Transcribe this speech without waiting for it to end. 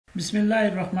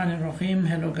Bismillahirrahmanirrahim.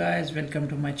 Hello guys, welcome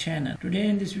to my channel. Today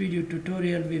in this video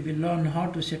tutorial we will learn how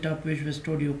to set up Visual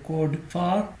Studio Code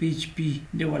for PHP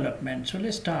development. So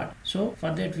let's start. So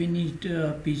for that we need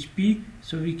PHP.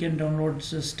 So we can download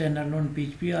standalone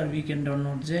PHP or we can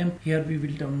download XAMPP. Here we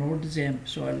will download XAMPP.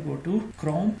 So I'll go to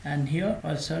Chrome and here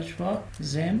I'll search for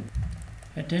XAMPP.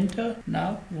 Hit enter.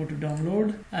 Now go to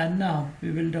download and now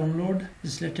we will download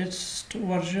this latest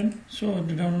version. So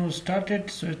the download started,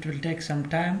 so it will take some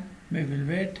time. We will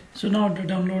wait. So now the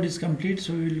download is complete,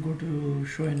 so we will go to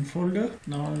show in folder.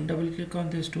 Now I'll double click on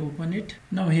this to open it.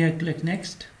 Now here click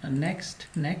next and next,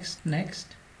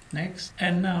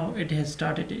 and now it has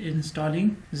started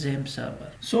installing XAMPP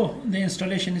server. So the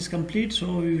installation is complete,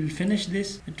 so we will finish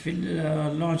this. It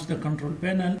will launch the control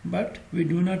panel, but we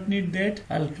do not need that.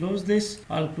 I'll close this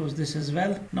as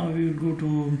well. Now we will go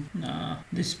to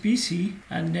this PC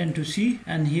and then to C,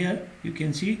 and here you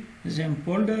can see XAMPP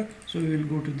folder. So we will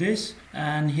go to this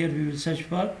and here we will search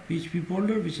for PHP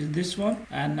folder, which is this one,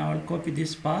 and now I'll copy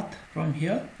this path from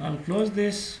here. I'll close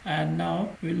this and now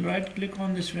we'll right click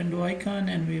on this window icon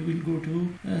and we will go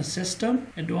to system,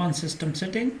 advanced system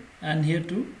setting, and here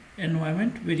to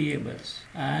environment variables,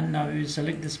 and now we will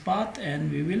select this path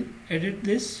and we will edit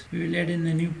this. We will add in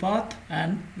a new path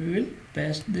and we will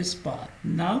paste this path.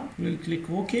 Now we will click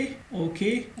OK.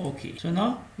 So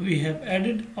now we have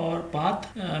added our path,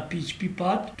 PHP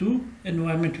path, to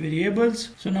environment variables.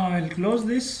 So now I will close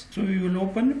this. So we will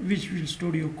open Visual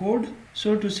Studio Code.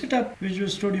 So to set up Visual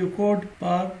Studio Code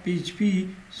for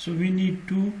PHP, so we need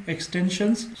two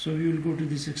extensions. So we will go to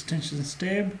this extensions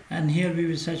tab and here we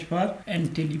will search for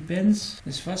IntelliPens,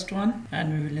 this first one,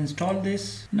 and we will install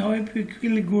this. Now if we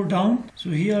quickly go down, so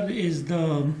here is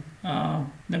the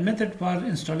method for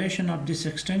installation of this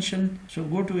extension. So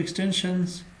go to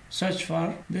extensions, search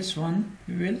for this one.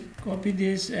 We will copy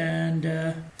this and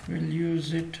we'll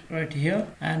use it right here,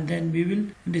 and then we will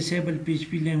disable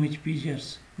PHP language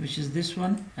features, which is this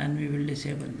one, and we will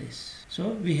disable this. So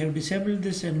we have disabled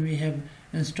this and we have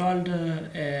installed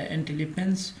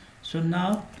IntelliPens. So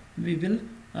now we will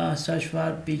search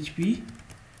for PHP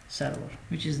server,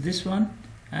 which is this one,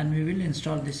 and we will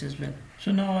install this as well.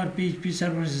 So now our PHP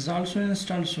server is also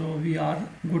installed, so we are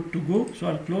good to go. So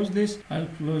I'll close this, I'll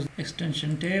close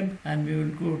extension tab, and we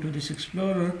will go to this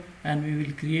Explorer and we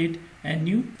will create a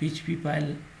new PHP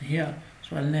file here.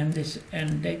 So I'll name this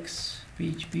index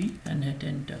PHP and hit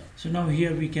enter. So now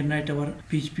here we can write our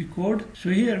PHP code. So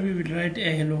here we will write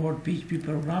a hello world PHP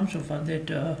program. So for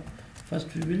that first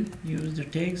we will use the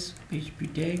tags,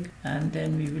 PHP tag, and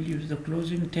then we will use the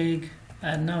closing tag,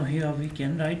 and now here we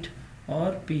can write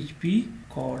our PHP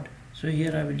code. So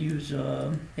here I will use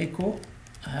echo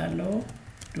hello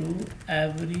to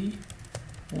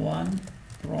everyone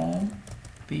from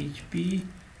PHP,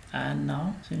 and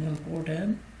now single quote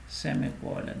and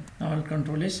semicolon. Now I'll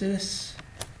control S this.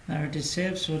 Now it is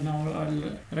saved. So now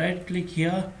I'll right click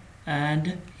here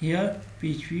and here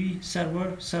PHP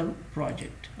server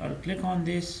project. I'll click on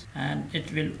this and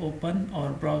it will open our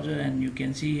browser, and you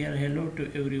can see here hello to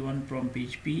everyone from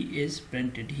PHP is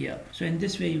printed here. So in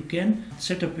this way you can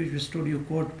set up Visual Studio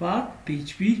Code for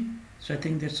PHP. So I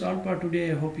think that's all for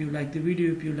today. I hope you like the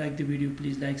video. If you like the video,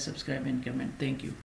 please like, subscribe and comment. Thank you.